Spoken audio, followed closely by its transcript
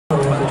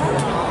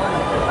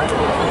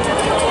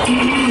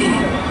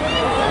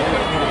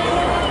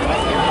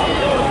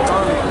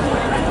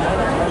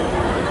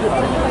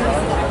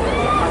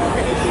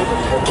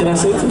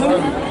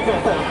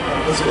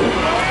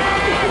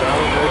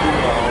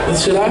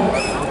Should I?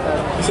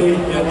 You say,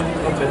 yeah,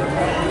 okay.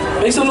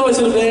 Make some noise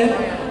to the band.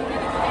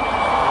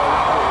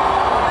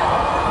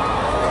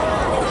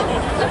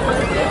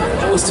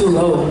 That was too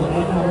low.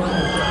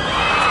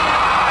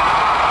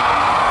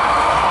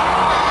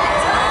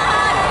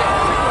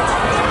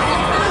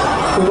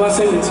 Who am I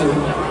singing to?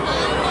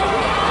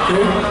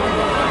 Okay?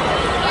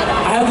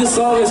 I have this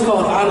song, it's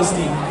called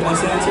Honesty. Can I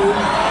sing it to you?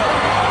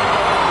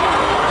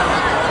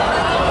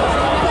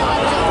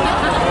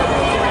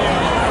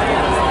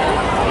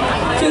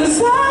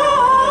 Cause I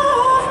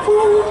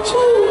want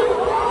you,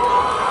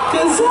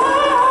 cause I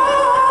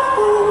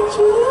want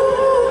you,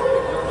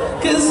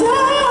 cause I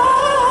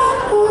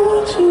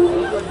want you,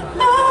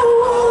 I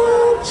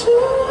want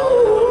you,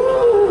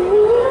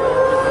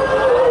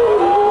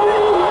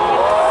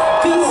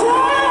 cause I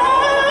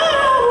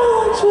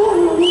want you,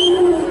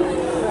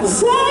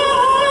 cause I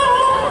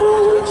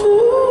want you,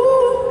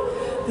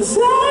 cause I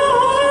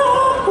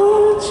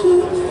want you,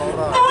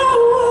 I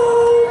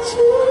want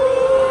you.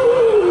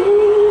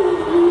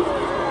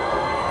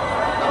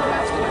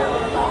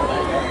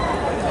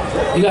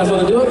 You guys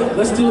want to do it?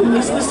 Let's do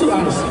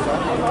honesty.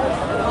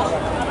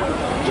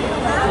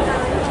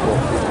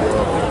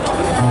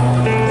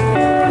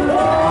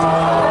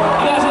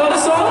 You guys know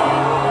this song?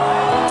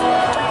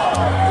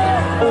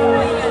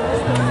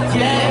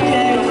 Yeah.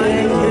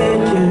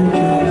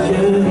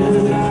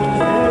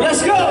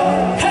 Let's go.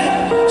 Hey.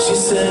 She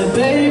said,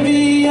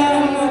 baby,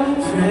 I'm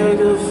afraid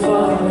of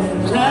falling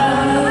in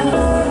love.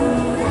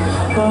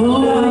 Oh,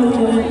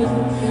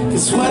 yeah.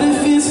 'Cause what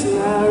if it's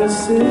not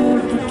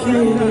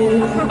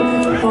reciprocated?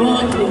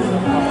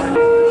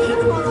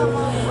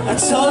 I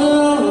told her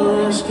I'm a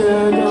rush,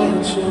 girl,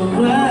 don't you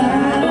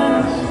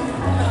rush.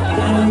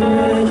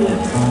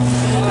 Yeah.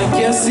 I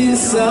guess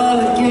it's all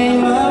a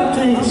game of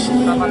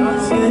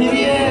patience.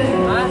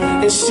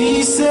 Yeah. And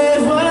she said,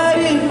 what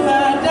if